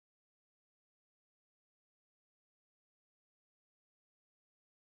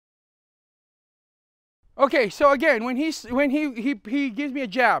Okay, so again, when he gives me a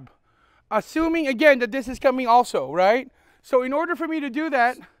jab, assuming again that this is coming also, right? So in order for me to do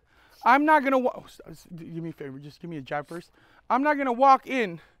that, I'm not gonna give me a favor, just give me a jab first. I'm not gonna walk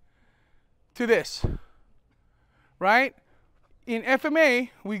in to this, right? In FMA,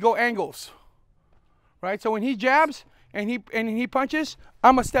 we go angles, right? So when he jabs and he punches,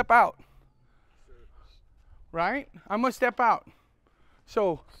 I'm gonna step out, right? I'm gonna step out.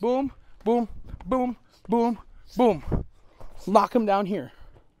 So boom, boom, boom, boom, boom. Lock him down here.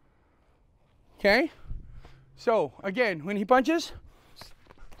 Okay? So again, when he punches,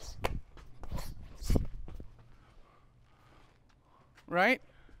 right?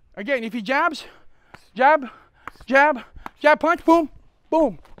 Again, if he jabs, jab, jab, jab, punch, boom,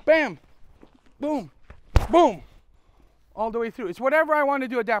 boom, bam, boom, boom, all the way through. It's whatever I want to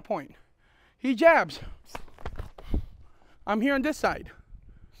do at that point. He jabs. I'm here on this side,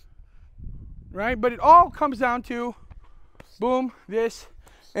 right? But it all comes down to boom, this,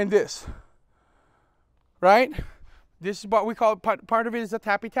 and this, right? This is what we call, part of it is a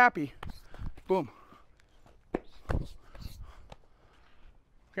tappy-tappy. Boom.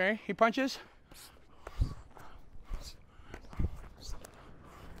 Okay, he punches.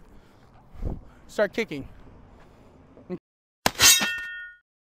 Start kicking.